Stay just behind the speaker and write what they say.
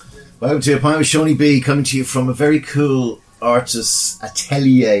Welcome to A Pint with Seaniebee, coming to you from a very cool artist's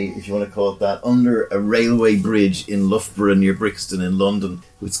atelier, if you want to call it that, under a railway bridge in Loughborough near Brixton in London.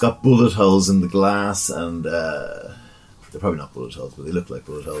 It's got bullet holes in the glass, and they're probably not bullet holes, but they look like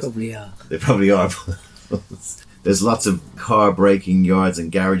bullet holes. Probably are. They probably are bullet holes. There's lots of car breaking yards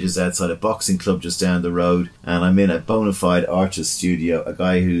and garages outside a boxing club just down the road, and I'm in a bona fide artist studio, a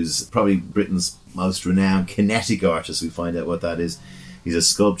guy who's probably Britain's most renowned kinetic artist. We find out what that is. He's a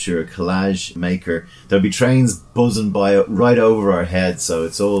sculptor, a collage maker. There'll be trains buzzing by right over our heads, so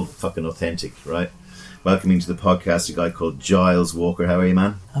it's all fucking authentic, right? Welcoming to the podcast a guy called Giles Walker. How are you,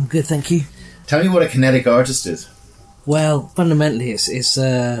 man? I'm good, thank you. Tell me what a kinetic artist is. Well, fundamentally, it's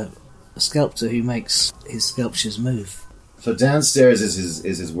a sculptor who makes his sculptures move. So downstairs is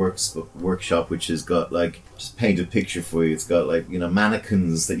his workshop, which has got, like, just paint a picture for you. It's got, like, you know,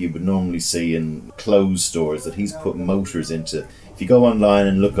 mannequins that you would normally see in clothes stores that he's put motors into. If you go online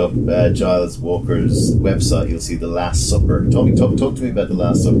and look up Giles Walker's website, you'll see The Last Supper. Talk to me about The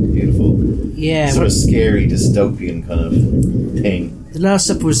Last Supper. Beautiful. Yeah. Sort of scary, dystopian kind of thing. The Last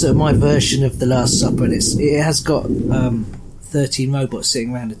Supper was my version of The Last Supper, and it has got 13 robots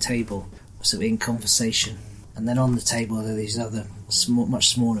sitting around a table, sort of in conversation. And then on the table there are these other much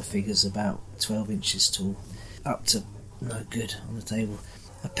smaller figures, about 12 inches tall, up to no good on the table.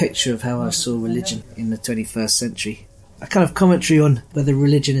 A picture of how I saw religion in the 21st century. A kind of commentary on whether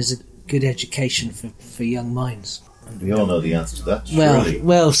religion is a good education for young minds. We all know the answer to that, surely.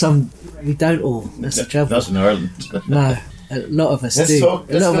 Well, we don't all. That's the trouble. Not in Ireland. No, a lot of us do.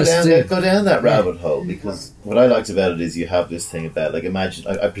 Let's go down that rabbit hole, because what I liked about it is you have this thing about, like, imagine,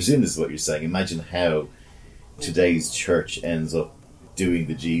 I presume this is what you're saying, imagine how today's church ends up doing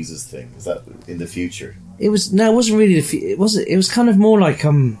the Jesus thing. Is that in the future? It wasn't really it was kind of more like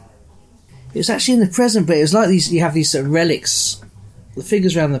it was actually in the present, but it was like you have these sort of relics. The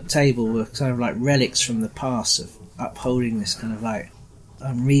figures around the table were kind of like relics from the past of upholding this kind of like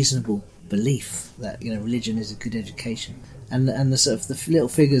unreasonable belief that, you know, religion is a good education. And the sort of the little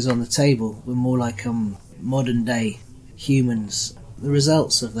figures on the table were more like modern day humans, the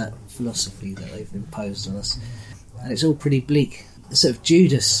results of that philosophy that they've imposed on us. And it's all pretty bleak. The sort of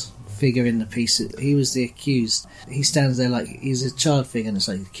Judas figure in the piece, he was the accused. He stands there like he's a child figure, and it's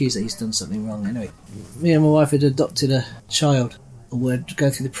like accused that he's done something wrong. Anyway, me and my wife had adopted a child, or were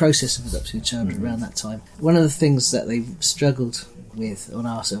going through the process of adopting a child around that time. One of the things that they struggled with on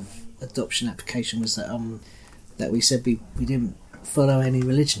our sort of adoption application was that we said we didn't follow any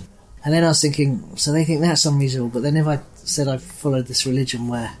religion. And then I was thinking, so they think that's unreasonable, but then if I said I followed this religion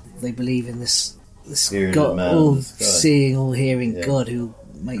where they believe in this God, all-seeing, all-hearing God who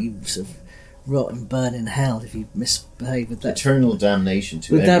make you sort of rot and burn in hell if you misbehave, with that eternal damnation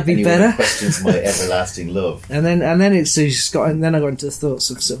to would that be anyone better? Who questions my everlasting love. And then it's just got, and then I got into the thoughts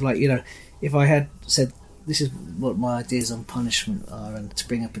of sort of like, you know, if I had said this is what my ideas on punishment are and to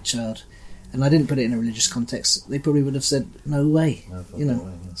bring up a child, and I didn't put it in a religious context, they probably would have said no way, you know.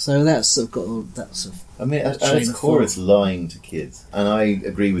 Way, yeah. So that's sort of got all that sort of. I mean, at its core, it's lying to kids, and I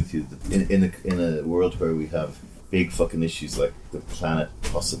agree with you that in a world where we have big fucking issues like the planet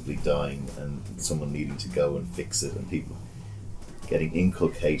possibly dying and someone needing to go and fix it, and people getting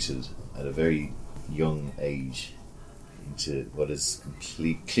inculcated at a very young age into what is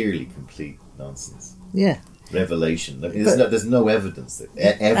clearly complete nonsense. Yeah. Revelation. There's no evidence that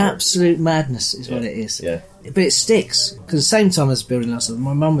ever. Absolute madness is what it is. Yeah. But it sticks, because at the same time as building last,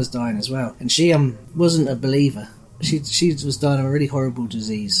 my mum was dying as well, and she wasn't a believer. She was dying of a really horrible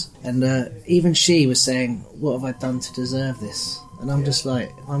disease, and even she was saying, "What have I done to deserve this?" And I'm just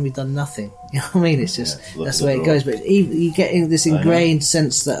like, "Mum, we've done nothing." You know what I mean? It's just that's the way it goes. But you get in this ingrained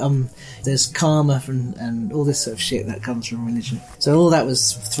sense that there's karma and all this sort of shit that comes from religion. So all that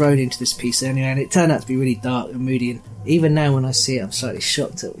was thrown into this piece anyway, and it turned out to be really dark and moody. And even now, when I see it, I'm slightly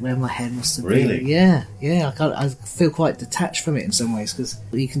shocked at where my head must have been. Really? Yeah. I feel quite detached from it in some ways, because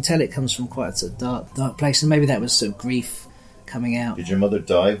you can tell it comes from quite a sort of dark place, and maybe that was sort of grief coming out. Did your mother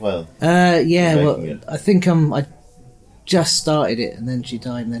die while? Yeah. Well, I think I just started it, and then she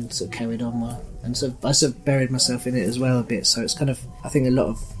died, and then sort of carried on. And so I sort of buried myself in it as well a bit. So it's kind of, I think, a lot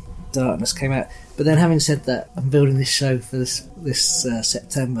of darkness came out. But then, having said that, I'm building this show for this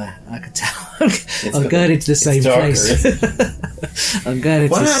September. I could tell I'm going into the same place. I'm going into the same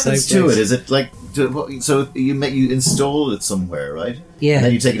place. What happens to it? Is it like so you install it somewhere, right? Yeah. And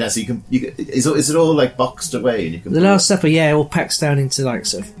then you take it out, so is it all like boxed away, and you can? The Last Supper, it all packs down into like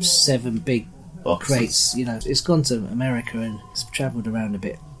sort of 7 big boxes. Crates. You know, it's gone to America and it's travelled around a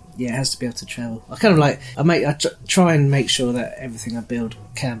bit. Yeah, it has to be able to travel. I kind of try and make sure that everything I build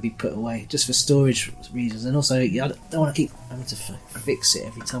can be put away, just for storage reasons, and also I don't want to keep having to fix it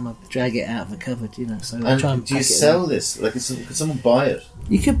every time I drag it out of a cupboard, you know. So I try and do you sell this? Like, could someone buy it?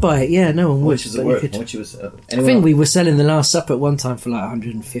 You could buy it, yeah. No one would. Which is it worth? What you was? I think we were selling The Last Supper at one time for like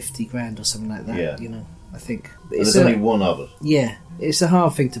 150 grand or something like that. Yeah. You know, I think. There's only one of it. Yeah, it's a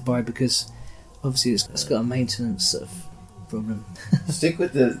hard thing to buy because obviously it's got a maintenance sort of problem. Stick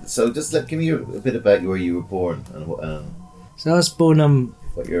with so just give me a bit about where you were born and So I was born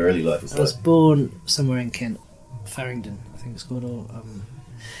what your early life was like. I was born somewhere in Kent, Farringdon I think it's called,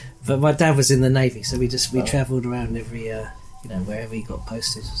 but my dad was in the Navy, so we travelled around every wherever he got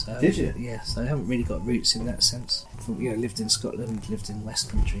posted. So, did you? Yeah, so I haven't really got roots in that sense. Lived in Scotland, lived in West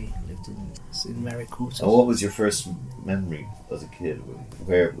Country, lived in Married Quarters. And what was your first memory as a kid?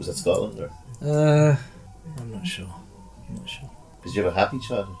 Where was that, Scotland or? I'm not sure. Did you have a happy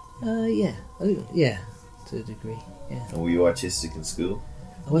childhood? Yeah, to a degree. Yeah. And were you artistic in school?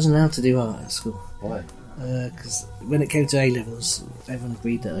 I wasn't allowed to do art at school. Why? Because when it came to A-levels, everyone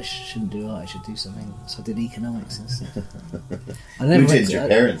agreed that I shouldn't do art, I should do something, so I did economics instead. Who did? Your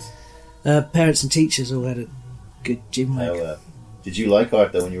parents? Parents and teachers all had a good gym work. Did you like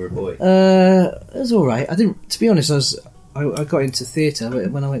art though when you were a boy? It was alright. I didn't, to be honest, I got into theatre,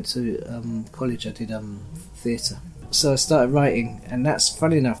 but when I went to college I did theatre. So I started writing, and that's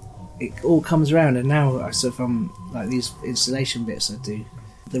funny enough, it all comes around, and now I sort of like these installation bits I do,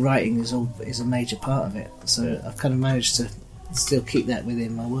 the writing is a major part of it. So I've kind of managed to still keep that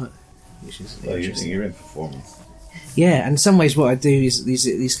within my work, which is interesting. You're in performance. Yeah, and in some ways what I do is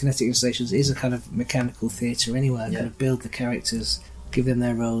these kinetic installations is a kind of mechanical theatre anyway. I kind of build the characters, give them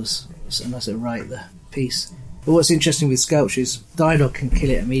their roles, and I sort of write the piece. But what's interesting with sculpture is dialogue can kill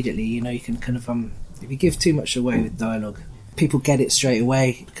it immediately. You know, you can kind of if you give too much away with dialogue, people get it straight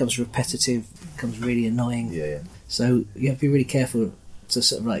away. It becomes repetitive, becomes really annoying. Yeah. So you have to be really careful to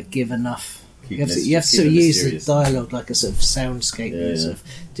sort of like give enough. You have to sort of use the dialogue like a sort of soundscape, sort of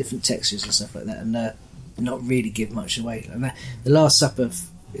different textures and stuff like that, and not really give much away. And The Last Supper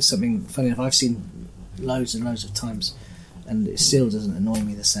is something funny enough I've seen loads and loads of times, and it still doesn't annoy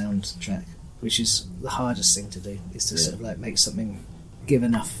me, the soundtrack, which is the hardest thing to do, is to sort of like make something give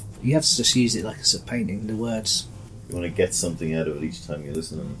enough. You have to just use it like a sort of painting, the words. You want to get something out of it each time you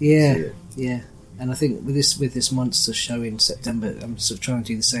listen and see it. Yeah. And I think with this monster show in September, I'm sort of trying to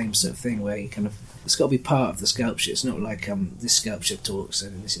do the same sort of thing where you kind of, it's got to be part of the sculpture. It's not like this sculpture talks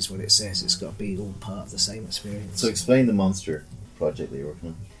and this is what it says. It's got to be all part of the same experience. So explain the monster project that you're working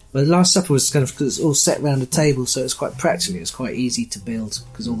on. Well, The Last Supper was kind of, because it's all set around a table, so it's quite practical. It's quite easy to build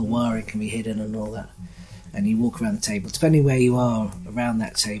because all the wiring can be hidden and all that. And you walk around the table. Depending where you are around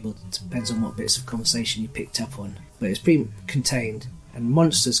that table, it depends on what bits of conversation you picked up on. But it's pretty contained, and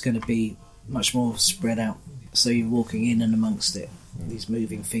monster's going to be much more spread out. So you're walking in and amongst it. These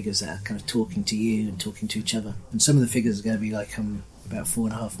moving figures that are kind of talking to you and talking to each other. And some of the figures are going to be like about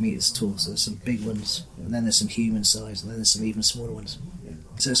 4.5 metres tall. So there's some big ones, and then there's some human size, and then there's some even smaller ones.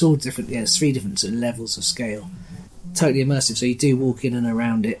 So it's all different. Yeah, it's 3 different sort of levels of scale. Totally immersive. So you do walk in and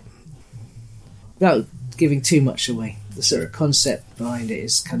around it. Without giving too much away. The sort of concept behind it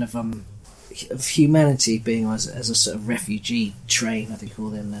is kind of humanity being as a sort of refugee train, I think, call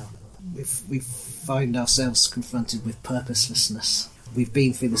them now. We find ourselves confronted with purposelessness. We've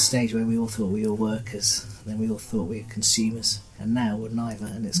been through the stage where we all thought we were workers, then we all thought we were consumers, and now we're neither,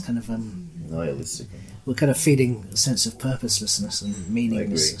 and it's kind of nihilistic. We're kind of feeling a sense of purposelessness and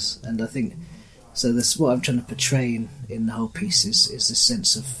meaninglessness, and I think so. That's what I'm trying to portray in the whole piece is this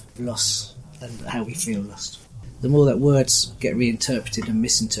sense of loss and how we feel lost. The more that words get reinterpreted and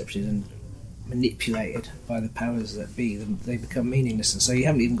misinterpreted and manipulated by the powers that be, they become meaningless, and so you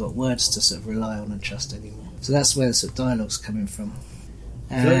haven't even got words to sort of rely on and trust anymore. So that's where the sort of dialogue's coming from.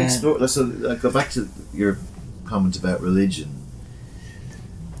 Let's go back to your comment about religion.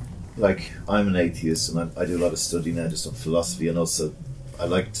 Like, I'm an atheist, and I do a lot of study now just on philosophy, and also I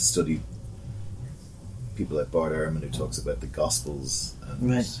like to study people like Bart Ehrman, who talks about the Gospels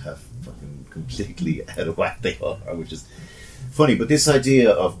and how fucking completely out of whack they are, which is funny. But this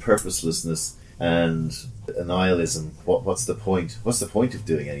idea of purposelessness and nihilism, what's the point? What's the point of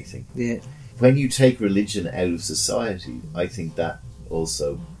doing anything? Yeah. When you take religion out of society, I think that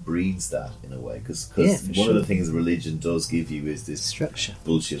also breeds that in a way, because one of the things religion does give you is this structure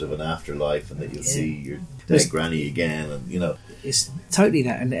bullshit of an afterlife, and that you'll see your dead granny again, and you know, it's totally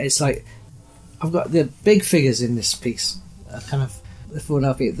that. And it's like, I've got the big figures in this piece, kind of the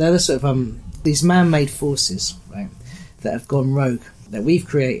 4.5 feet. They're the sort of these man-made forces, right, that have gone rogue, that we've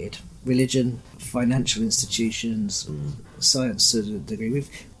created. Religion, financial institutions, science to a degree.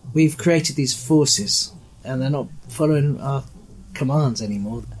 we've created these forces, and they're not following our commands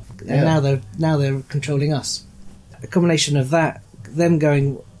anymore. And now they're controlling us. A combination of that, them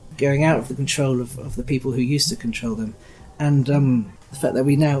going out of the control of the people who used to control them, and the fact that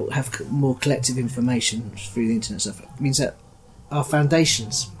we now have more collective information through the internet stuff means that our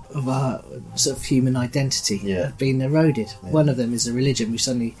foundations of our sort of human identity have been eroded. Yeah. One of them is a religion.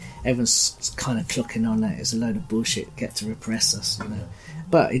 Everyone's kind of clocking on that it's a load of bullshit, get to repress us, you know. Yeah.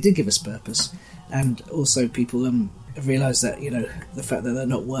 But it did give us purpose, and also people have realised that, you know, the fact that they're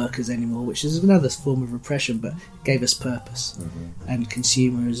not workers anymore, which is another form of repression, but gave us purpose. And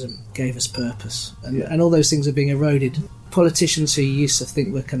consumerism gave us purpose, and all those things are being eroded. Politicians who you used to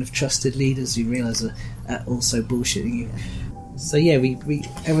think were kind of trusted leaders, you realise are also bullshitting you. So yeah, we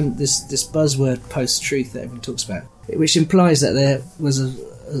haven't this buzzword post-truth that everyone talks about, which implies that there was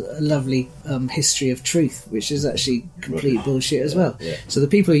a lovely history of truth, which is actually complete bullshit as well. Yeah. So the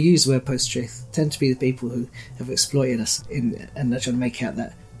people who use the word post-truth tend to be the people who have exploited us and they're trying to make out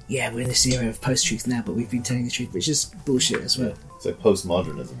that we're in this era of post-truth now, but we've been telling the truth, which is bullshit as well. Yeah. So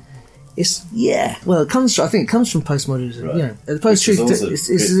postmodernism. Well, it comes from postmodernism. Right. You know, the post-truth is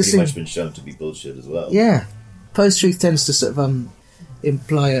pretty much been shown to be bullshit as well. Yeah. Post-truth tends to sort of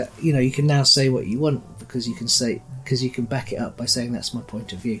imply that, you know, you can now say what you want because you can back it up by saying that's my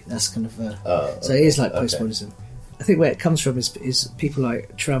point of view. That's kind of so it is like postmodernism. Okay. I think where it comes from is people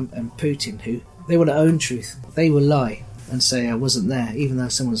like Trump and Putin who they want to own truth. They will lie and say I wasn't there, even though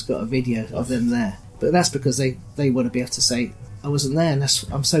someone's got a video of them there. But that's because they want to be able to say I wasn't there, and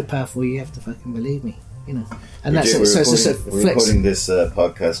I'm so powerful. You have to fucking believe me, you know. And we're recording this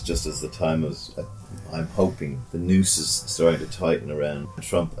podcast just as the time was. I'm hoping the noose is starting to tighten around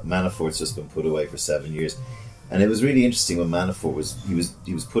Trump. Manafort's just been put away for 7 years, and it was really interesting when Manafort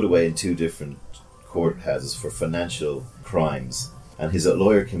was put away in 2 different courthouses for financial crimes, and his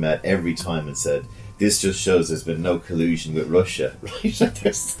lawyer came out every time and said, "This just shows there's been no collusion with Russia." Right?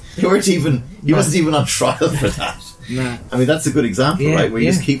 He wasn't even on trial for that. No. I mean, that's a good example, right? Where you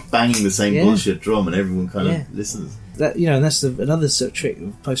just keep banging the same bullshit drum, and everyone kind of listens. That, you know, and that's another sort of trick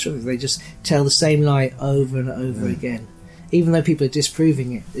of post-truth. They just tell the same lie over and over again, even though people are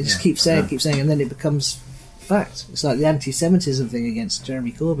disproving it. They just keep saying, and then it becomes fact. It's like the anti-Semitism thing against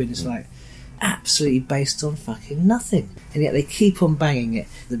Jeremy Corbyn. It's like absolutely based on fucking nothing, and yet they keep on banging it.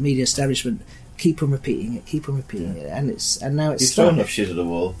 The media establishment keep on repeating it, and now it's he's throwing enough shit at the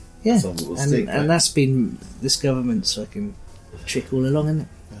wall. Yeah, stick, and that's been this government's fucking trick all along, isn't it?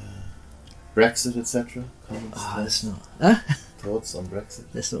 Brexit, etc. Let's not. Thoughts on Brexit?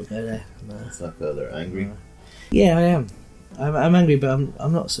 Let's not go there. No. Let's not go there. Angry? No. Yeah, I am. I'm angry, but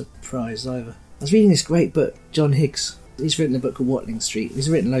I'm not surprised either. I was reading this great book, John Higgs. He's written a book called Watling Street.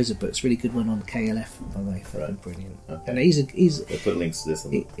 He's written loads of books. Really good one on KLF, by the way. Right. Brilliant. Okay. And he's. We'll put links to this.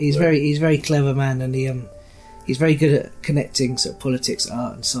 He's very clever man, and he's very good at connecting sort of politics,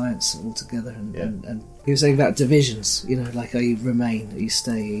 art, and science all together. And he was saying about divisions, you know, like are you Remain, are you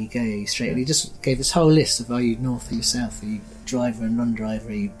Stay, are you Gay, are you Straight? And he just gave this whole list of are you North, are you South, are you driver and non-driver,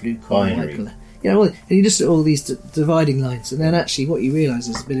 are you blue collar, white collar? You know, and he just all these dividing lines. And then actually what you realise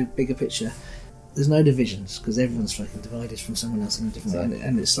is a bit of a bigger picture. There's no divisions because everyone's fucking divided from someone else in a different way.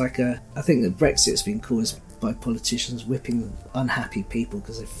 And it's like I think that Brexit's been caused by politicians whipping unhappy people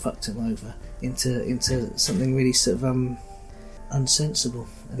because they fucked them over into something really sort of unsensible.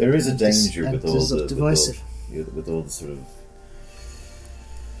 There is a danger with all the sort of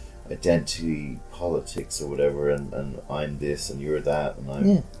identity politics or whatever, and I'm this and you're that, and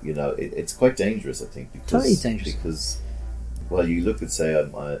I'm you know it's quite dangerous, I think, because totally dangerous. Because well, you look at say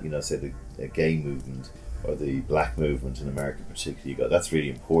the gay movement or the black movement in America particularly, that's really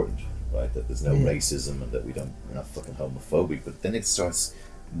important, right? That there's no racism and that we're not fucking homophobic. But then it starts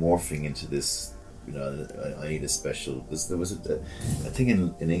morphing into this, you know, I need a special. There was a thing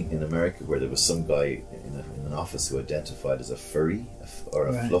in America where there was some guy in an office who identified as a furry or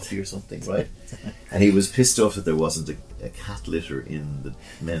a fluffy or something, right? And he was pissed off that there wasn't a cat litter in the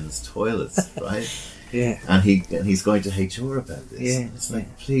men's toilets, right? Yeah. And he's going to HR about this. Yeah. It's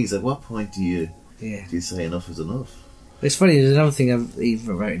like, please, at what point do you say enough is enough? It's funny. There's another thing he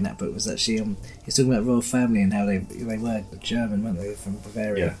wrote in that book was actually he's talking about royal family and how they were German, weren't they, from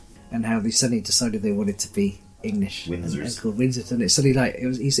Bavaria, and how they suddenly decided they wanted to be English and called Windsor. And it's suddenly like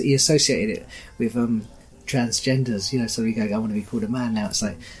he associated it with transgenders. You know, so we go, I want to be called a man now. It's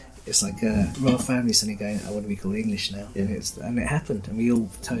like royal family suddenly going, I want to be called English now. Yeah. And it happened, and we all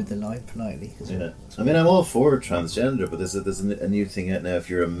towed the line politely. I mean, I'm all for transgender, but there's a new thing out now. If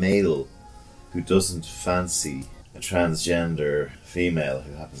you're a male who doesn't fancy a transgender female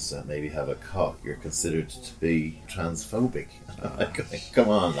who happens to maybe have a cock, you're considered to be transphobic. Come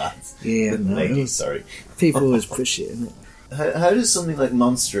on, lads. Yeah, no, ladies, sorry. People always push it, isn't it? How does something like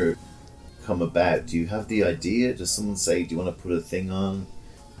Monster come about? Do you have the idea? Does someone say, do you want to put a thing on?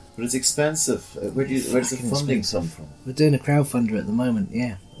 But it's expensive. Where does the funding come from? We're doing a crowdfunder at the moment,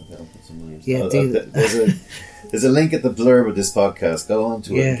 yeah. Okay, I'll put some money. Yeah, there's a link at the blurb of this podcast. Go on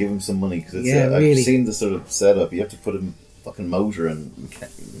to it and give him some money, because really. I've seen the sort of setup. You have to put a fucking motor and...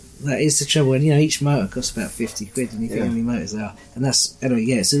 That is the trouble, and each motor costs about 50 quid, and you think how many motors there are. And that's, anyway,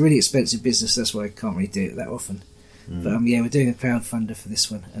 it's a really expensive business, that's why I can't really do it that often. But we're doing a crowdfunder for this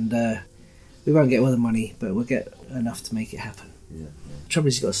one, and we won't get all the money, but we'll get enough to make it happen. Yeah. The trouble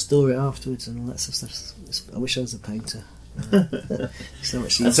is, you've got to store it afterwards and all that sort of stuff. I wish I was a painter. So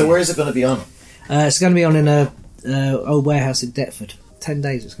much easier. And so where is it going to be on? It's going to be on in a old warehouse in Deptford. 10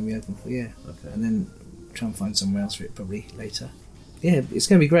 days it's going to be open for, Okay. And then try and find somewhere else for it probably later. Yeah, it's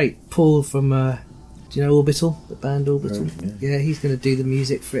going to be great. Paul from, do you know Orbital? The band Orbital? Yeah, he's going to do the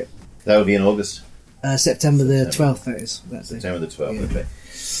music for it. That will be in August? September the 12th, that is. September the 12th, okay.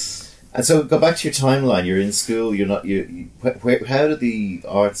 And so, go back to your timeline. You're in school. You're not. How did the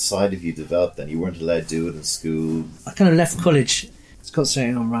art side of you develop? Then you weren't allowed to do it in school. I kind of left college,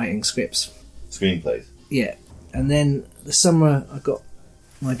 concentrating on writing scripts, Screenplays. Yeah, and then the summer I got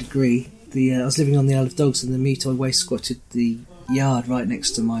my degree. I was living on the Isle of Dogs, and the Mutoid Waste squatted the yard right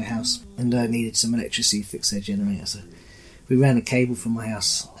next to my house, and I needed some electricity to fix their generator. So we ran a cable from my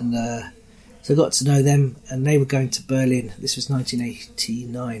house, and so I got to know them, and they were going to Berlin. This was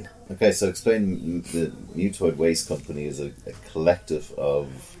 1989. Okay, so explain. The Mutoid Waste Company is a collective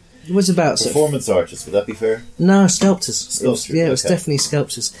of... It was about... performance artists, would that be fair? No, sculptors. Sculptures, it was definitely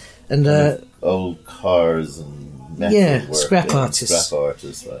sculptors. And old cars and metal work. Scrap artists. Scrap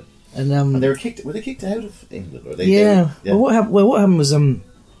artists, right. And they were kicked. Were they kicked out of England? Or Well, what happened was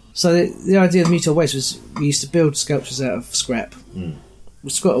so the idea of Mutual Waste was we used to build sculptures out of scrap.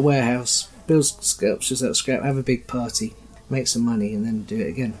 We'd squat a warehouse, build sculptures out of scrap, have a big party, make some money, and then do it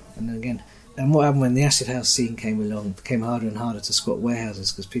again and then again. And what happened when the acid house scene came along, it became harder and harder to squat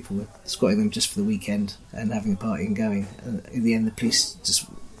warehouses because people were squatting them just for the weekend and having a party and going. And in the end, the police just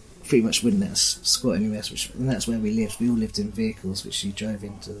pretty much wouldn't let us squat anywhere else, and that's where we lived. We all lived in vehicles which you drove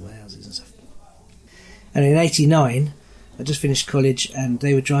into the warehouses and stuff. And in '89, I just finished college, and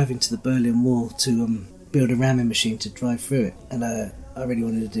they were driving to the Berlin Wall to build a ramming machine to drive through it, and I really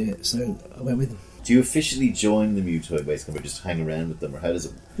wanted to do it, so I went with them. Do you officially join the Mutoid Waste Company, or just hang around with them, or how does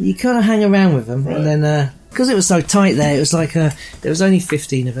it? You kind of hang around with them, right. And then because it was so tight there, it was like there was only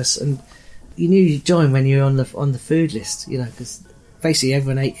 15 of us, and you knew you'd join when you were on the food list, because basically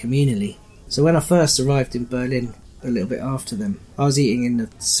everyone ate communally. So when I first arrived in Berlin, a little bit after them, I was eating in the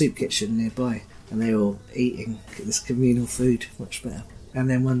soup kitchen nearby, and they were all eating this communal food, much better. And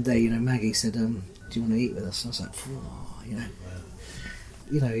then one day, Maggie said, "Do you want to eat with us?" And I was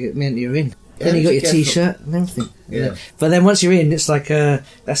like, it meant you're in. Yeah, then you got your T-shirt and everything. Yeah. But then once you're in, it's like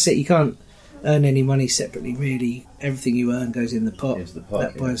that's it. You can't earn any money separately, really. Everything you earn goes in the pot.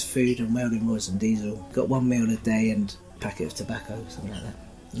 That buys food and welding rods and diesel. Got one meal a day and a packet of tobacco, something like that.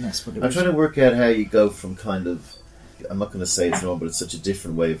 And that's what it was. I'm trying to work out how you go from kind of, I'm not going to say it's wrong, but it's such a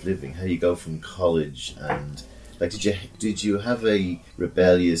different way of living. How you go from college and did you have a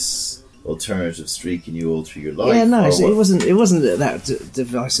rebellious alternative streak in you all through your life? Yeah, no, it wasn't that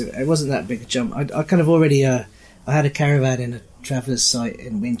divisive. It wasn't that big a jump. I kind of already I had a caravan in a traveller's site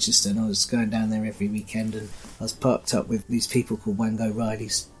in Winchester, and I was going down there every weekend, and I was parked up with these people called Wango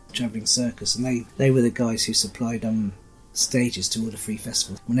Riley's Travelling Circus, and they were the guys who supplied stages to all the free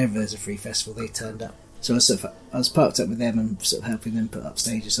festivals. Whenever there's a free festival, they turned up. So I was parked up with them and sort of helping them put up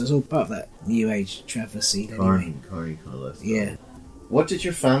stages. So I was all part of that new age traveller scene anyway. Carny kind of lifestyle. Yeah. What did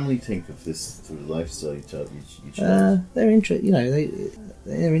your family think of this sort of lifestyle you chose? They're interested.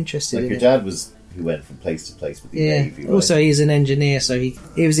 They're interested. Like in your dad was, who went from place to place with the Navy. Right? Also, he's an engineer, so he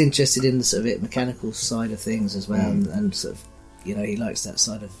was interested in the sort of mechanical side of things as well, and sort of, he likes that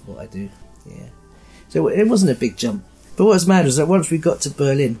side of what I do. Yeah. So it wasn't a big jump. But what was mad was that once we got to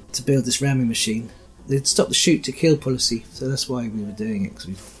Berlin to build this ramming machine, they'd stopped the shoot to kill policy, so that's why we were doing it, because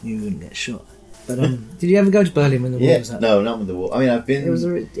we knew we wouldn't get shot. But did you ever go to Berlin when the war was up? No, not when the war. I mean, I've been. It was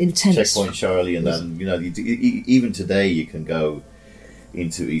intense. Checkpoint Charlie, and then even today you can go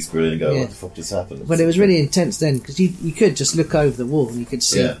into East Berlin and go, "What the fuck just happened?" But it was really intense then, because you could just look over the wall and you could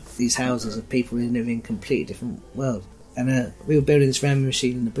see these houses of people living in a completely different world. And we were building this ramming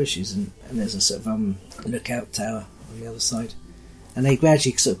machine in the bushes, and there's a sort of lookout tower on the other side, and they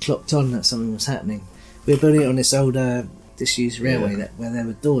gradually sort of clocked on that something was happening. We were building it on this old disused railway where there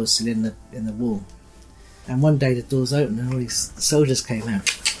were doors still in the wall, And one day the doors opened and all these soldiers came out,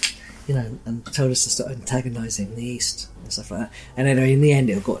 and told us to start antagonising the East and stuff like that. And anyway, in the end,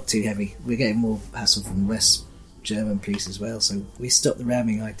 it got too heavy. We were getting more hassle from West German police as well, so we stopped the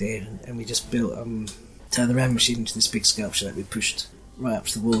ramming idea, and we just built turned the ramming machine into this big sculpture that we pushed right up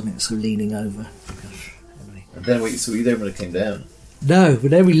to the wall, and it was sort of leaning over. Anyway. And then so were you there when it came down? No,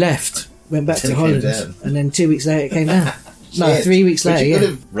 but then we left, went back to Holland, and then 2 weeks later it came down. No, 3 weeks later. You could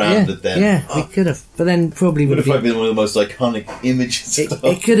have rammed it then. Yeah, we could have, but then probably would have been one of the most iconic images.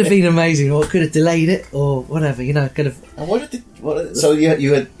 It could have been amazing, or it could have delayed it, or whatever. Could have. And so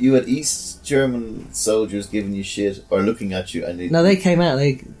you had East German soldiers giving you shit or looking at you, and no, they came out.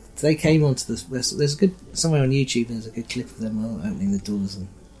 They came onto the. There's a good somewhere on YouTube. There's a good clip of them opening the doors and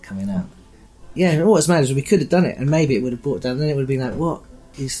coming out. Yeah, and what's mad is we could have done it, and maybe it would have brought it down. Then it would have been like, what?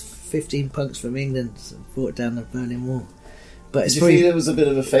 These 15 punks from England brought down the Berlin Wall. But did you feel it was a bit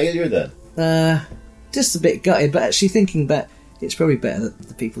of a failure then? Just a bit gutted, but actually thinking back, it's probably better that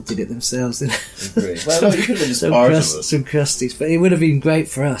the people did it themselves. Well, no, you could have been just part of it. Some crusties, but it would have been great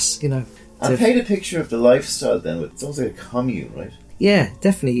for us, And paint a picture of the lifestyle then. It's almost like a commune, right? Yeah,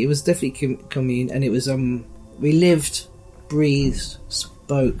 definitely. It was definitely commune, and it was we lived, breathed,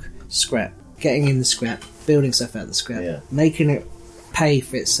 spoke, scrap, getting in the scrap, building stuff out of the scrap, making it pay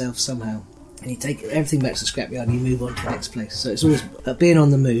for itself somehow. And you take everything back to the scrapyard and you move on to the next place. So it's always being on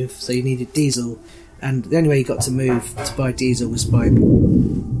the move. So you needed diesel, and the only way you got to move to buy diesel was by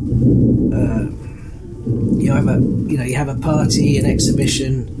you have a party, an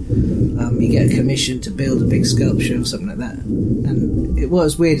exhibition, you get a commission to build a big sculpture or something like that. And what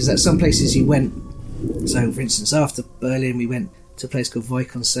was weird is that some places you went. So, for instance, after Berlin, we went to a place called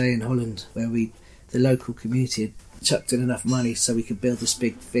Weichensee in Holland, where the local community had chucked in enough money so we could build this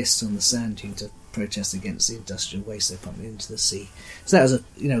big fist on the sand dune to protest against the industrial waste they pumped into the sea. So that was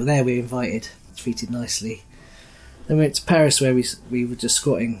there we were invited, treated nicely. Then we went to Paris, where we were just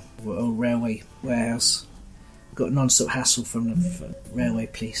squatting at an old railway warehouse. Got non-stop hassle from the railway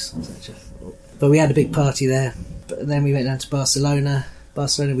police. But we had a big party there. But then we went down to Barcelona.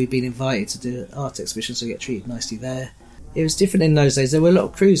 We'd been invited to do an art exhibition, so we get treated nicely there. It was different in those days. There were a lot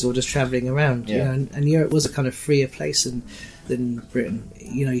of crews all just travelling around, and Europe was a kind of freer place than Britain.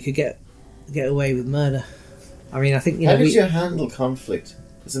 You could get away with murder. I mean, I think how did you handle conflict?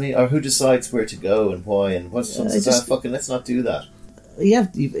 Or who decides where to go and why, and what's let's not do that.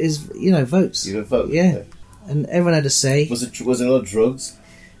 Votes. You have votes. Yeah, okay. And everyone had a say. Was it a lot of drugs?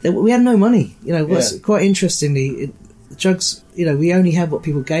 We had no money. Quite interestingly. Drugs, we only had what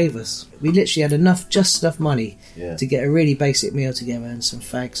people gave us. We literally had just enough money to get a really basic meal together and some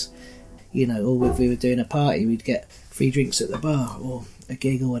fags. Or if we were doing a party, we'd get free drinks at the bar or a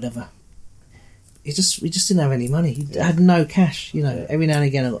gig or whatever. We just didn't have any money. You had no cash. Every now and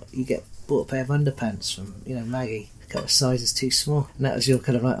again you get bought a pair of underpants from Maggie, a couple of sizes too small, and that was your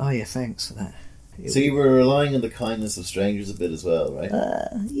kind of like, oh yeah, thanks for that. So you were relying on the kindness of strangers a bit as well, right?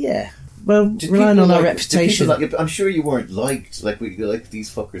 Yeah. Well, relying on our reputation. I'm sure you weren't liked. Like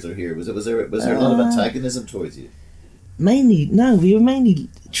these fuckers are here. Was there a lot of antagonism towards you? Mainly, no. We were mainly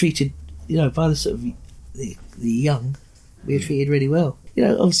treated, by the sort of the young. We were treated really well.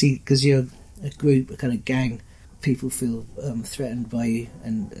 Obviously because you're a group, a kind of gang. People feel threatened by you,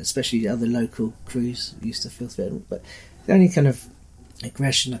 and especially other local crews used to feel threatened. But the only kind of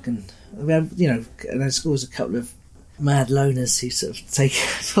aggression and there's always a couple of mad loners who sort of take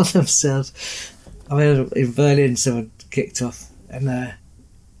it on themselves. I mean, in Berlin, someone kicked off, and I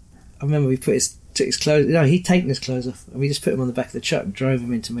remember we took his clothes. He'd taken his clothes off, and we just put him on the back of the truck and drove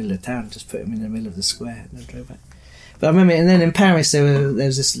him into the middle of town. Just put him in the middle of the square and then drove back. But I remember, and then in Paris, there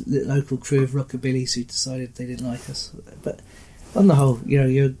was this local crew of rockabillys who decided they didn't like us. But on the whole,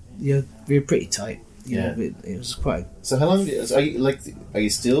 you're pretty tight. It was quite. So how long are you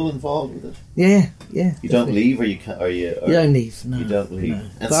still involved with it? Yeah. You definitely. Don't leave, or you don't leave. No, you don't leave. No.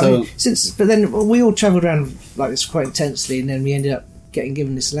 And but then we all travelled around like this quite intensely, and then we ended up getting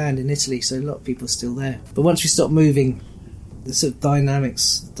given this land in Italy. So a lot of people are still there. But once we stopped moving, the sort of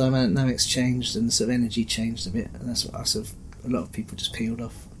dynamics changed, and the sort of energy changed a bit, and that's what a lot of people just peeled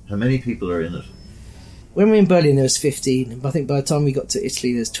off. How many people are in it? When we were in Berlin, there was 15, but I think by the time we got to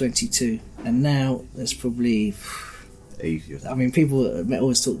Italy, there's 22, and now there's probably 80. I mean, people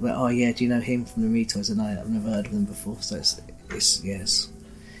always talk about, oh yeah, do you know him from the Retoys? And I've never heard of them before, so it's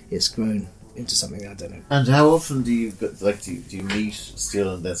grown into something I don't know. And how often do you meet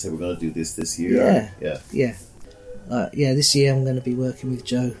still and then say we're going to do this year? Yeah. This year I'm going to be working with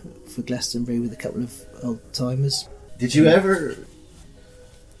Joe for Glastonbury with a couple of old timers. Did you ever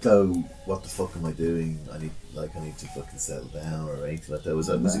go, what the fuck am I doing? I need to fucking settle down or anything like that. Was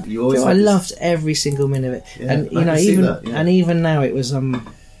it you always? I loved every single minute of it, Yeah, and even now it was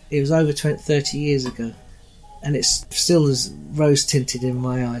over 30 years ago, and it's still as rose tinted in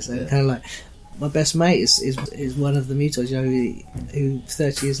my eyes. Yeah. Kind of like my best mate is one of the Mutoids, who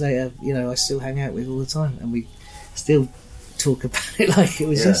 30 years later, I still hang out with all the time, and we still talk about it like it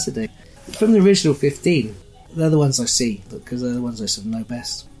was yesterday. From the original 15, they're the ones I see because they're the ones I sort of know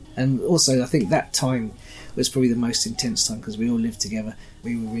best. And also, I think that time was probably the most intense time because we all lived together.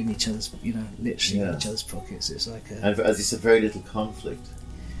 We were in each other's, literally in each other's pockets. It's like and as you said, very little conflict.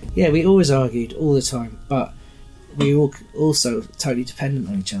 Yeah, we always argued all the time, but we were also totally dependent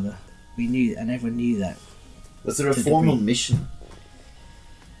on each other. We knew, and everyone knew that. Was there a formal mission?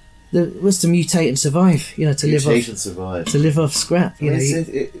 It was to mutate and survive. To live off scrap.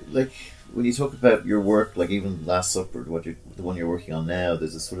 Like when you talk about your work, like even Last Supper, the one you're working on now,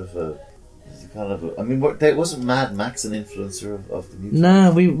 there's a sort of a kind of a. I mean, wasn't Mad Max an influencer of the Mutoids?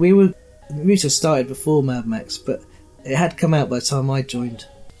 No, we were. Mutoids started before Mad Max, but it had come out by the time I joined.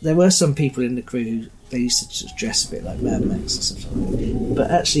 There were some people in the crew who they used to just dress a bit like Mad Max and stuff like that.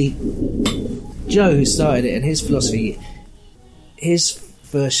 But actually, Joe, who started it, and his philosophy, his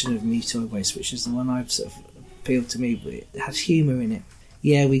version of Mutoid Waste, which is the one I've sort of appealed to me, but it has humour in it.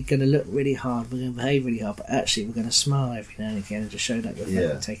 Yeah, we're going to look really hard, we're going to behave really hard, but actually we're going to smile every now and again and just show that we're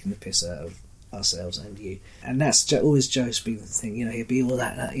fucking taking the piss out of ourselves and you. And that's always Joe's been the thing, he'd be all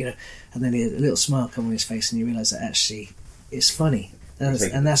that, and then he had a little smile come on his face and you realise that actually it's funny.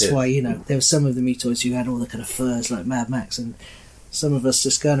 And that's why, there were some of the Mutoids who had all the kind of furs like Mad Max, and some of us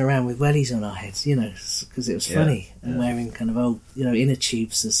just going around with wellies on our heads, because it was funny, and wearing kind of old, inner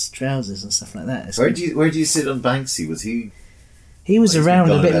tubes as trousers and stuff like that. Where do you sit on Banksy? Was he? He was around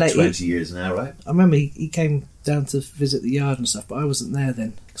a bit later. 20 years now, right? I remember he came down to visit the yard and stuff, but I wasn't there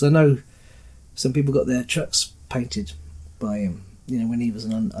then because I know some people got their trucks painted by him. When he was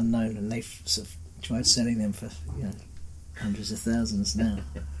an unknown, and they've sort of tried selling them for hundreds of thousands now.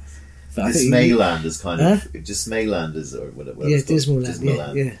 But Dismayland is kind of Dismayland is or whatever. Yeah,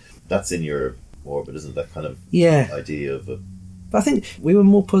 Dismayland. Yeah. That's in your orbit, isn't that kind of idea of a. But I think we were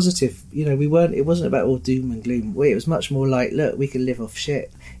more positive. We weren't. It wasn't about all doom and gloom. It was much more like, look, we can live off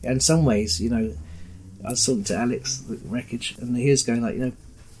shit. And in some ways, I was talking to Alex, the Wreckage, and he was going like,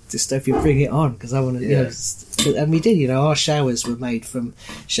 dystopia, bring it on, because I want to, and we did. Our showers were made from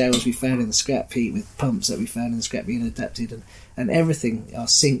showers we found in the scrap heap with pumps that we found in the scrap being adapted, and everything. Our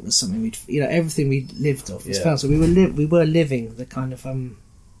sink was something everything we lived off was found. So we were living the kind of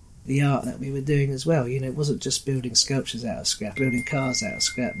the art that we were doing as well. It wasn't just building sculptures out of scrap, building cars out of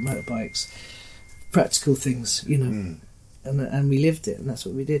scrap, motorbikes, practical things, and we lived it, and that's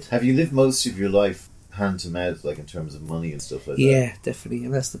what we did. Have you lived most of your life hand to mouth, like in terms of money and stuff like that? Yeah, definitely,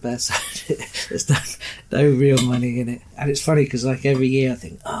 and that's the bad side. There's no real money in it, and it's funny because like every year I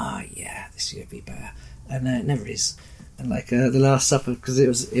think, this year will be better, and it never is. And like the Last Supper, because it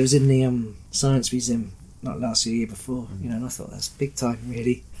was in the Science Museum, not last year, year before, and I thought that's big time,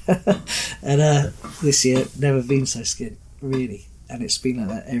 really. And this year, never been so scared, really, and it's been like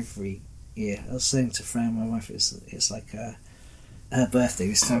that every year. I was saying to Fran, my wife, it's like her birthday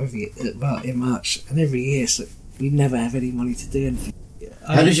this time of year in March, and every year it's like we never have any money to do anything.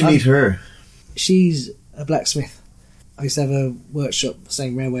 How did you meet her? She's a blacksmith. I used to have a workshop,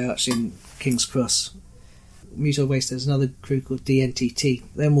 saying Railway Arch in King's Cross. Mutual Waste, there's another crew called DNTT.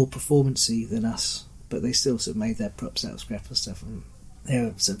 They're more performance-y than us, but they still sort of made their props out of scrap and stuff, and they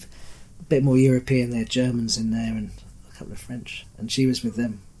were sort of a bit more European. They had Germans in there and a couple of French, and she was with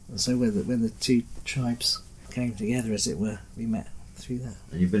them. And so when the two tribes came together, as it were, we met through that.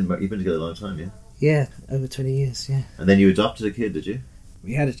 And you've been together a long time, yeah? Yeah, over 20 years, yeah. And then you adopted a kid, did you?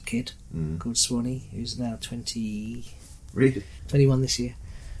 We had a kid called Swanee, who's now 20... Really? 21 this year.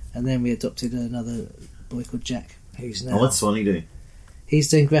 And then we adopted another boy called Jack, who's now... And what's Swanee doing? He's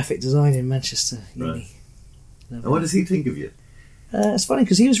doing graphic design in Manchester Uni. Right. And what does he think of you? It's funny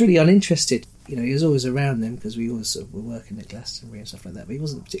because he was really uninterested. He was always around them because we always sort of were working at Glastonbury and stuff like that, but he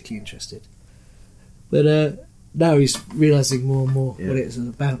wasn't particularly interested. But now he's realising more and more what it is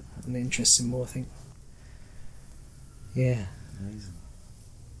about and interests him more, I think. Yeah. Amazing.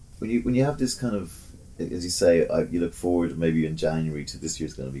 When you have this kind of, as you say, you look forward maybe in January to this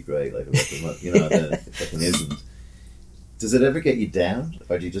year's going to be great, like then it fucking isn't. Does it ever get you down,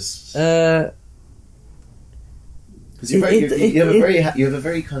 or do you just? Because you have a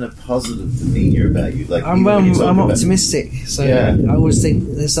very kind of positive demeanour about you. Like I'm optimistic, so I always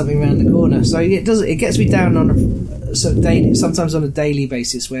think there's something around the corner. So it gets me down on a sort of daily, sometimes on a daily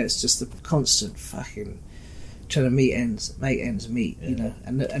basis, where it's just the constant fucking trying to make ends meet, you know,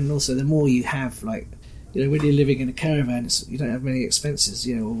 and also the more you have, like, you know, when you're living in a caravan, you don't have many expenses,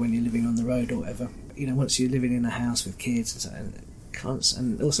 you know, or when you're living on the road or whatever. You know, once you're living in a house with kids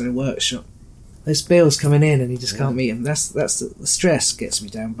and also a workshop, there's bills coming in and you just can't meet them. That's the stress gets me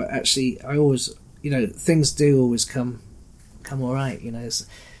down. But actually, I always, you know, things do always come all right. You know, it's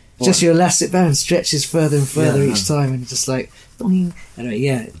just your elastic band stretches further and further each time, and you're just like, boing. Anyway,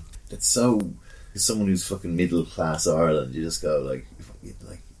 yeah. It's so. As someone who's fucking middle class Ireland, you just go like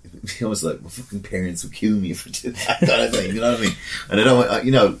almost like my fucking parents would kill me for doing that kind of thing. You know what I mean? And I don't,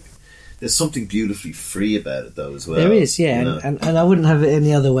 you know. There's something beautifully free about it, though, as well. There is, yeah, you know? and I wouldn't have it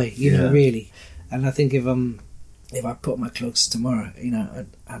any other way, you know, really. And I think if I put my clogs tomorrow, you know,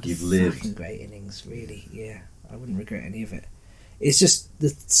 I'd You've have lived. fucking great innings, really. Yeah, I wouldn't regret any of it. It's just the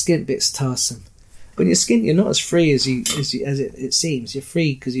skint bit's tiresome. When you're skint, you're not as free as it seems. You're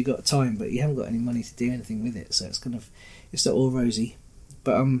free because you've got time, but you haven't got any money to do anything with it. So it's it's not all rosy.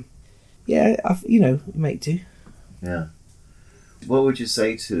 But yeah, you know, make do. Yeah. What would you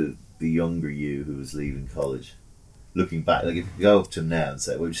say to the younger you who was leaving college, looking back, like if you go up to him now and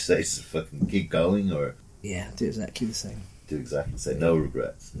say, what would you say, to fucking keep going, or do exactly the same? Do exactly the same. No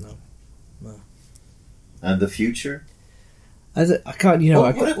regrets. No. And the future? I can't, you know.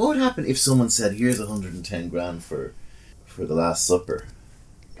 What would happen if someone said, here's 110 grand for the Last Supper?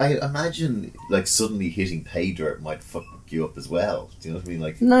 I imagine like suddenly hitting pay dirt might fuck you up as well. Do you know what I mean?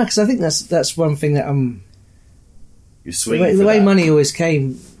 Like, no, because I think that's one thing that you're swinging the way that. money always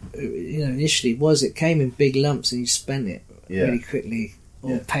came, you know, initially it came in big lumps and you spent it really quickly,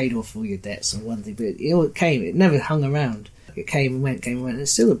 or paid off all your debts or one thing. But it never hung around. It came and went, and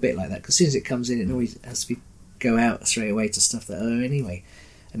it's still a bit like that, because as soon as it comes in, it always has to go out straight away to stuff that anyway.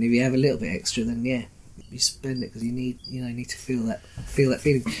 And if you have a little bit extra, then you spend it because you need to feel that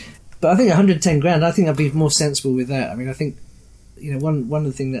feeling. But I think 110 grand, I think I'd be more sensible with that. I mean, I think, you know, one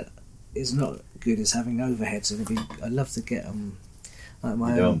of the things that is not good is having overheads, and I'd love to get like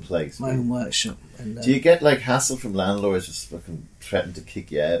my own place, my own workshop. And, do you get like hassle from landlords just fucking threatening to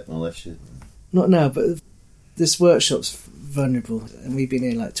kick you out and all that shit? Not now, but this workshop's vulnerable, and we've been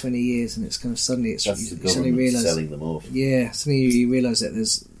here like 20 years, and it's kind of suddenly suddenly realise selling them off. Yeah, suddenly you realise that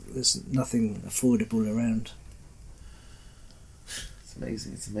there's nothing affordable around. It's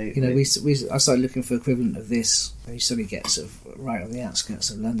amazing. It's amazing. You know, I started looking for equivalent of this, and you suddenly get sort of right on the outskirts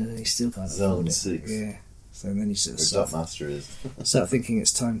of London, and you still can't afford it. Zone 6. Yeah. So then you sort of start thinking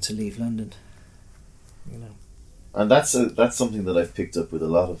it's time to leave London. You know. And that's something that I've picked up with a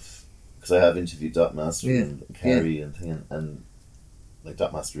lot of, because I have interviewed Dot Master and Carrie and like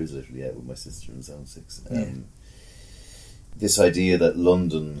Dot Master is literally out with my sister in Zone 6. This idea that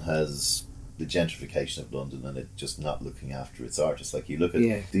London has the gentrification of London and it just not looking after its artists. Like you look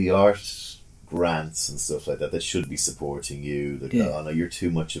at the art grants and stuff like that should be supporting you. That oh no, you're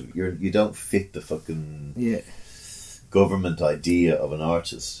too much of you don't fit the fucking government idea of an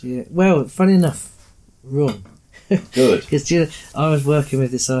artist. Yeah. Well, funny enough, wrong. Good. Because I was working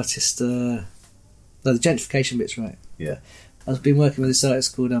with this artist. No, the gentrification bit's right. Yeah. I've been working with this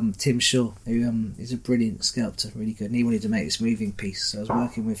artist called Tim Shaw, who is a brilliant sculptor, really good, and he wanted to make this moving piece, so I was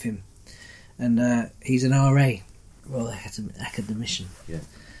working with him. And he's an RA, Royal Academician. Yeah.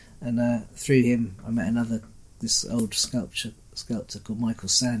 And through him, I met this old sculptor called Michael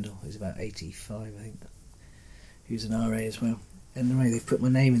Sandel, who's about 85, I think, who's an RA as well. And the way they've put my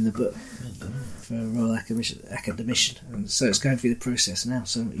name in the book for a Royal Academician, and so it's going through the process now.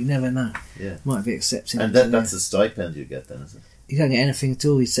 So you never know. Yeah, might be accepted. And that's a stipend you get then, is it? You don't get anything at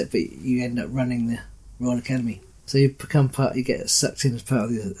all, except but you end up running the Royal Academy. So you become you get sucked in as part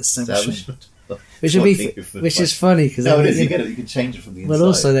of the establishment. Which is funny because you can change it from the inside. Well,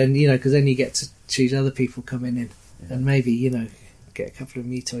 also then because then you get to choose other people coming in, and maybe get a couple of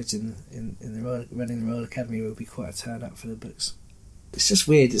mutoids in the running the Royal Academy will be quite a turn up for the books. It's just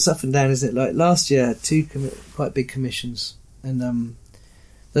weird. It's up and down, isn't it? Like last year, I had two quite big commissions, and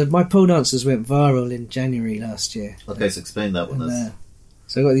my pole dancers went viral in January last year. Okay, so explain that one.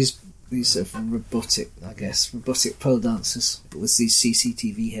 So I got these sort of robotic pole dancers with these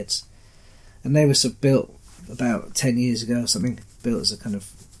CCTV heads, and they were sort of built about 10 years ago or something. Built as a kind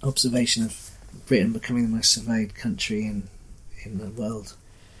of observation of Britain becoming the most surveyed country in the world.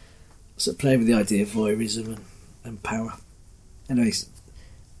 So play with the idea of voyeurism and power. Anyways,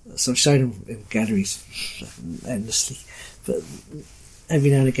 so I've shown them in galleries endlessly, but every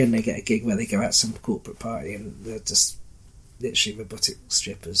now and again they get a gig where they go out some corporate party and they're just literally robotic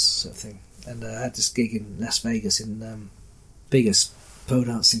strippers sort of thing. And I had this gig in Las Vegas in biggest pole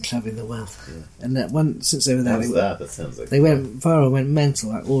dancing club in the world. Yeah. And that one, since they were there, that sounds like they went viral, went mental,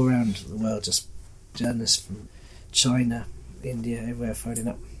 like all around the world. Just journalists from China, India, everywhere phoning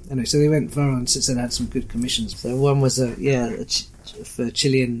up. Anyway, so they went viral, and since then had some good commissions. So one was for a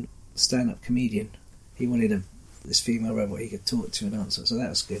Chilean stand-up comedian. He wanted this female robot he could talk to and answer, so that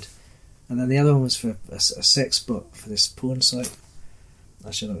was good. And then the other one was for a sex bot for this porn site.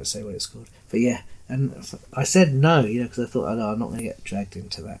 I should not say what it's called, but yeah. And I said no, because I thought, I'm not going to get dragged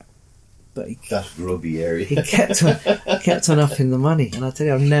into that. But that grubby area. He kept on upping the money, and I tell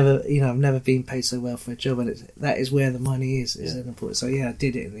you, I've never been paid so well for a job, and that is where the money is. Is important. So yeah, I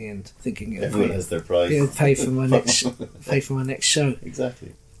did it in the end, thinking everyone has their price. It would pay for my next show.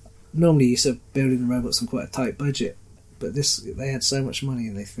 Exactly. Normally, you're sort of building the robots on quite a tight budget, but they had so much money,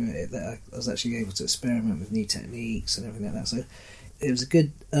 and they threw it at that I was actually able to experiment with new techniques and everything like that. So it was a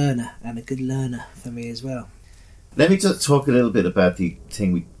good earner and a good learner for me as well. Let me just talk a little bit about the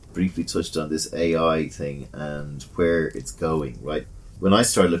thing we briefly touched on, this AI thing and where it's going, right? When I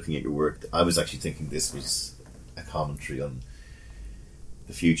started looking at your work, I was actually thinking this was a commentary on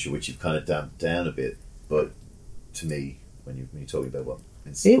the future, which you've kind of damped down a bit, but to me, when you're talking about what...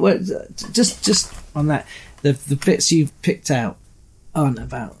 It was just on that, the bits you've picked out aren't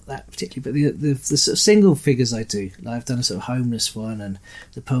about that particularly, but the sort of single figures I do, like I've done a sort of homeless one and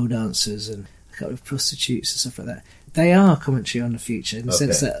the pole dancers and a couple of prostitutes and stuff like that. They are commentary on the future in the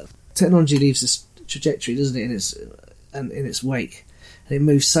sense that technology leaves this trajectory, doesn't it, in its wake, and it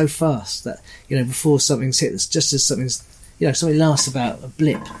moves so fast that before something's hit, it's just as something's something lasts about a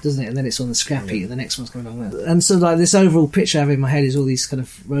blip, doesn't it, and then it's on the scrap heap, and the next one's coming on there. And so like this overall picture I have in my head is all these kind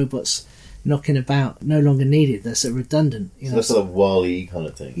of robots knocking about, no longer needed. They're sort of redundant. So that's sort of Wall-E kind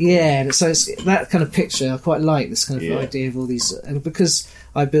of thing. Yeah, so it's that kind of picture. I quite like this kind of idea of all these, and because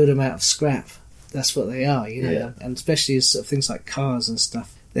I build them out of scrap, that's what they are, and especially as sort of things like cars and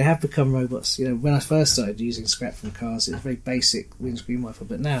stuff, they have become robots. When I first started using scrap from cars, it was very basic windscreen Wi-Fi,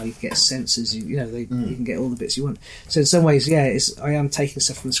 but now you get sensors, you can get all the bits you want. So in some ways, I am taking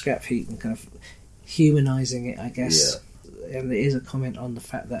stuff from the scrap heap and kind of humanising it, I guess. Yeah. And there is a comment on the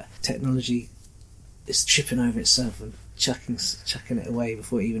fact that technology is tripping over itself and chucking it away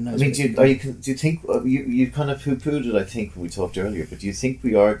before it even knows. I mean, do you think you kind of poo-pooed it? I think when we talked earlier, but do you think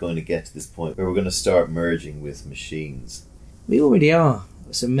we are going to get to this point where we're going to start merging with machines? We already are,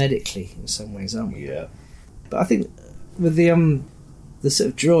 so medically in some ways, aren't we? Yeah. But I think with the sort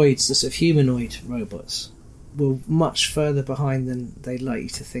of droids, the sort of humanoid robots, we're much further behind than they'd like you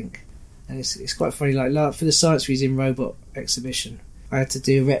to think. And it's quite funny. Like for the Science Museum robot exhibition, I had to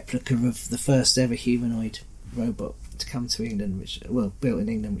do a replica of the first ever humanoid robot to come to England, built in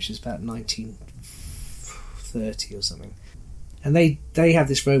England, which is about 1930 or something. And they had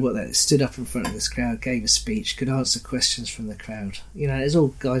this robot that stood up in front of this crowd, gave a speech, could answer questions from the crowd. There's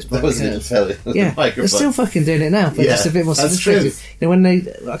all guys behind the curtains. Yeah, they're still fucking doing it now, but just a bit more sophisticated. When I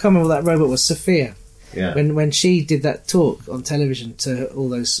can't remember what that robot was, Sophia. Yeah. When she did that talk on television to all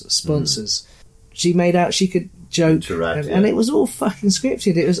those sponsors, she made out she could joke, and it was all fucking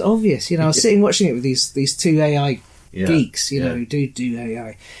scripted. It was obvious. I was sitting watching it with these two AI geeks, who do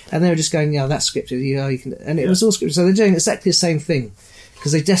AI, and they were just going, that's scripted. You can, and it was all scripted. So they're doing exactly the same thing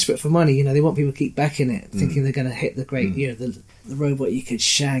because they're desperate for money. They want people to keep backing it, thinking they're going to hit the great, the robot you could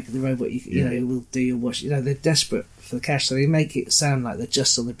shag, the robot who will do your wash. They're desperate for the cash, so they make it sound like they're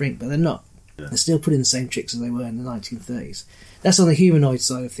just on the brink, but they're not. They're still putting the same tricks as they were in the 1930s. That's on the humanoid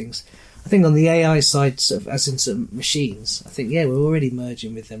side of things. I think on the AI side, sort of, as in some machines, I think we're already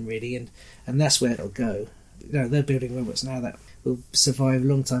merging with them really, and that's where it'll go. They're building robots now that will survive a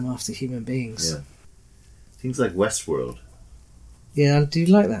long time after human beings. Yeah, things like Westworld. Yeah, do you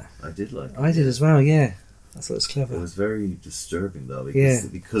like that? I did like it. I did as well. Yeah, I thought it was clever. It was very disturbing though,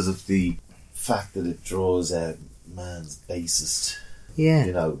 because of the fact that it draws out man's basest.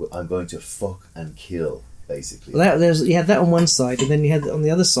 Yeah, I'm going to fuck and kill, basically. Well, you had that on one side, and then you had on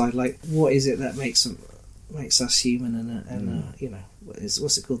the other side, like, what is it that makes us human? And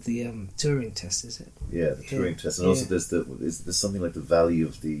what's it called? The Turing test, is it? Yeah, the Turing test, and also there's something like the value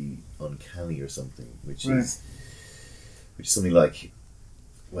of the uncanny or something, which is something like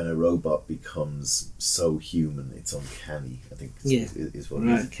when a robot becomes so human, it's uncanny. I think is what it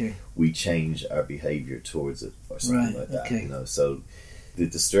is. Okay. We change our behaviour towards it, or something like that. Okay. So the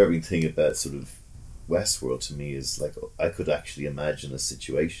disturbing thing about sort of Westworld to me is like I could actually imagine a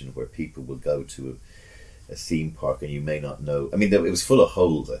situation where people will go to a theme park and you may not know. I mean, it was full of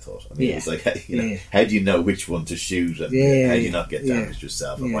holes. I thought. I mean, it was like how do you know which one to shoot, and how do you not get damaged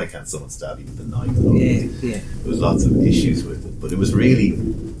yourself, and why can't someone stab you with a knife? And all there was lots of issues with it, but it was really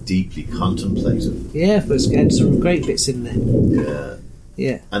deeply contemplative. Yeah, but it had some great bits in there.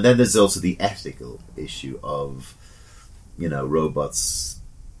 Yeah. And then there's also the ethical issue of robots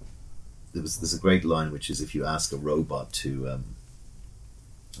there's a great line which is, if you ask a robot to,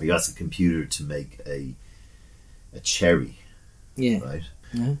 or you ask a computer to make a cherry, right?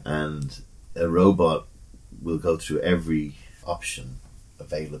 Yeah. And a robot will go through every option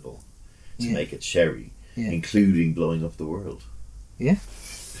available to make a cherry, including blowing up the world. Yeah.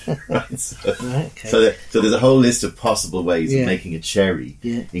 Right. So, Right, okay. so there's a whole list of possible ways of making a cherry,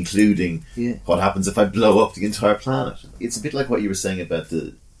 including what happens if I blow up the entire planet. It's a bit like what you were saying about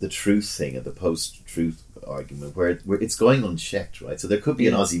the truth thing and the post-truth argument, where it's going unchecked, right? So there could be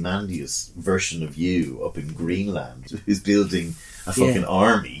an Ozymandias version of you up in Greenland who's building a fucking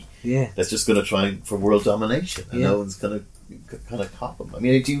army that's just going to try for world domination, and no one's going to kind of cop them. I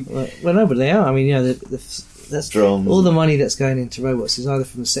mean, do you... Well, no, but they are. I mean, that's drones, all the money that's going into robots is either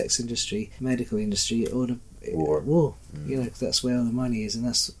from the sex industry, medical industry, or the war. That's where all the money is, and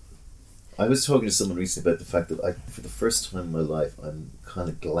that's... I was talking to someone recently about the fact that for the first time in my life, I'm kind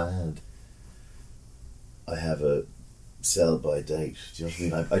of glad I have a sell-by date. Do you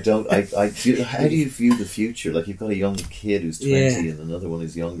know what I mean? How do you view the future? Like, you've got a young kid who's 20 and another one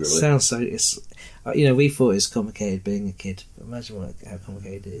who's younger. Sounds so... It's, we thought it was complicated being a kid. But imagine how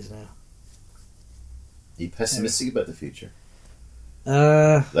complicated it is now. Are you pessimistic about the future?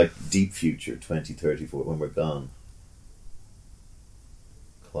 Like deep future, 20, 30, 40, when we're gone?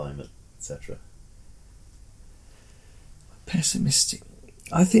 Climate, etc. Pessimistic.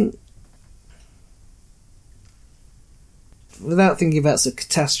 I think, without thinking about the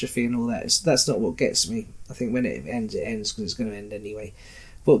catastrophe and all that, that's not what gets me. I think when it ends because it's going to end anyway.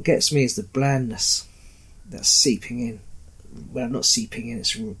 What gets me is the blandness that's seeping in. Well, not seeping in,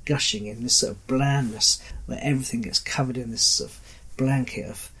 it's gushing in, this sort of blandness where everything gets covered in this sort of blanket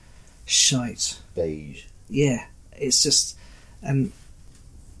of shite. Beige. Yeah, it's just... And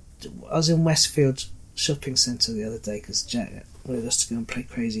I was in Westfield shopping centre the other day because Jack wanted us to go and play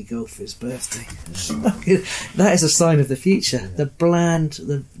crazy golf for his birthday. That is a sign of the future. The bland,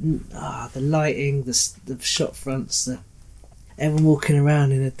 the lighting, the shop fronts, everyone walking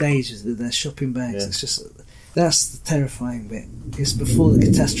around in a daze with their shopping bags. It's just... That's the terrifying bit. It's before the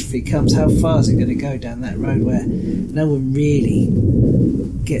catastrophe comes. How far is it going to go down that road where no one really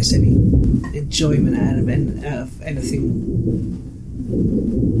gets any enjoyment out of anything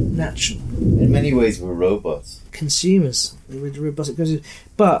natural? In many ways, we're robots. Consumers. We're robotic consumers.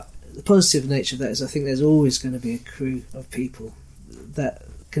 But the positive nature of that is I think there's always going to be a crew of people that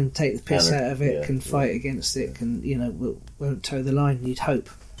can take the piss out of it, can fight against it, won't toe the line, you'd hope.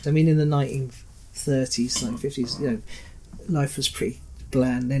 I mean, in the 1930s, 1950s, life was pretty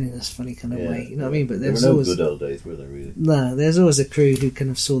bland then in a funny kind of way. You know what I mean? But there were no good old days, were there really? No, there's always a crew who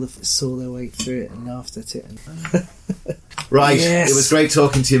kind of saw their way through it and laughed at it. Right, It was great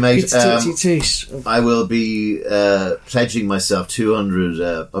talking to you, mate. Good to talk to you too. I will be pledging myself 200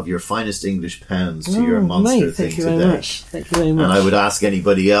 of your finest English pounds to your monster mate, thing thank you today. Very much. Thank you very much. And I would ask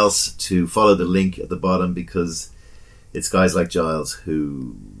anybody else to follow the link at the bottom, because it's guys like Giles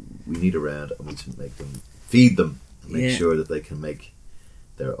who we need around, and we need to make them, feed them, and make sure that they can make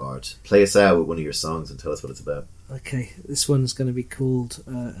their art. Play us out with one of your songs and tell us what it's about. Okay, this one's going to be called...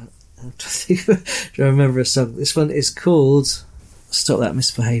 I'm trying to remember a song. This one is called "Stop That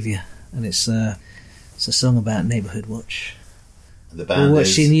Misbehaviour," and it's a song about neighbourhood watch. And the band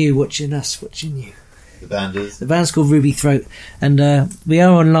watching you, watching us, watching you. The band is? The band's called Ruby Throat, and we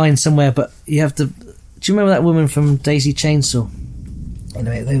are online somewhere. But you have to. Do you remember that woman from Daisy Chainsaw?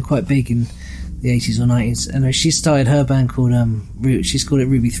 Anyway, they were quite big in the 80s or 90s, and she started her band called she's called it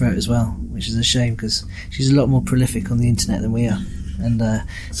Ruby Throat as well, which is a shame because she's a lot more prolific on the internet than we are. And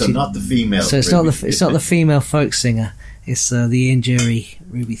so not the female. So it's not the female folk singer. It's the Ian Jury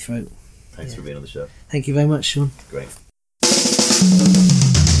Ruby Throat. Thanks for being on the show. Thank you very much, Sean. Great.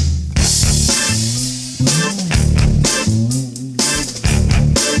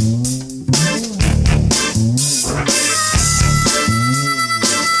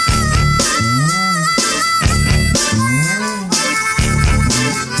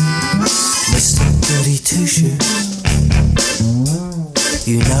 Mr. Goody Two Shoes,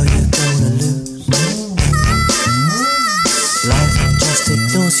 you know you're gonna lose. Life just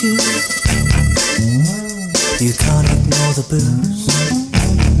ignores you. You can't ignore the booze.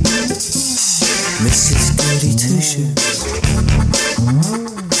 Mrs. Goody Two Shoes,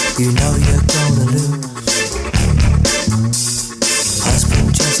 you know you're gonna lose. Husband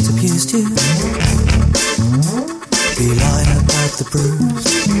just abused you. You lied about the bruise.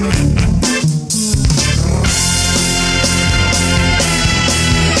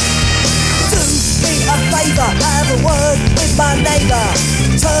 Favour, have a word with my neighbour.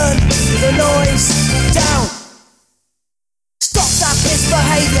 Turn the noise down. Stop that business.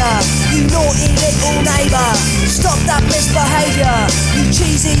 misbehaviour, you naughty little neighbour. Stop that misbehaviour, you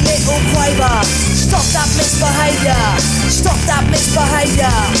cheesy little quaver. Stop that misbehaviour, stop that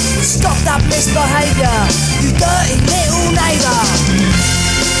misbehaviour, stop that misbehaviour, you dirty little neighbour.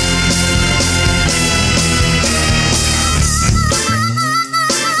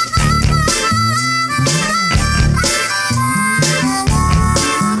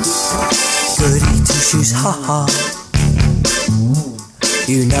 Goody two shoes, ha ha.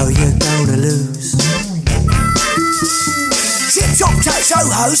 You know you're gonna lose. Chip chop chat show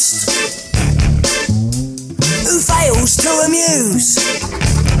host who fails to amuse.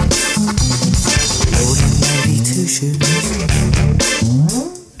 Ordinary two shoes.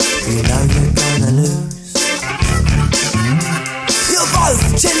 You know you're gonna lose. You're both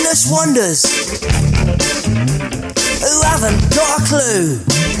chinless wonders who haven't got a clue.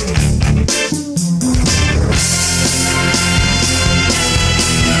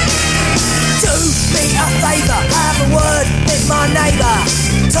 Do me a favour, have a word with my neighbour.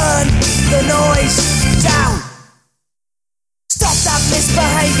 Turn the noise down. Stop that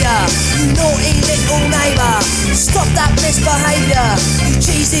misbehaviour, you naughty little neighbour. Stop that misbehaviour, you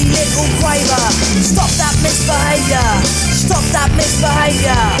cheesy little quaver. Stop that misbehaviour, stop that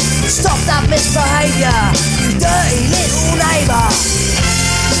misbehaviour, stop that misbehaviour, you dirty little neighbour.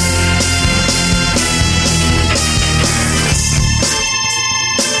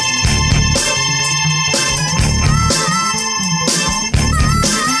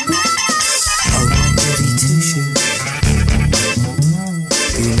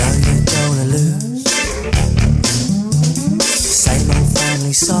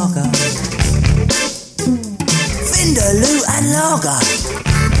 Saga, Vindaloo and Lager.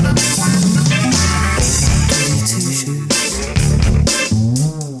 Two shoes.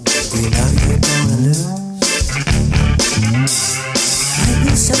 You know you're gonna lose. Make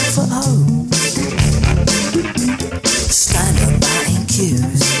yourself at home.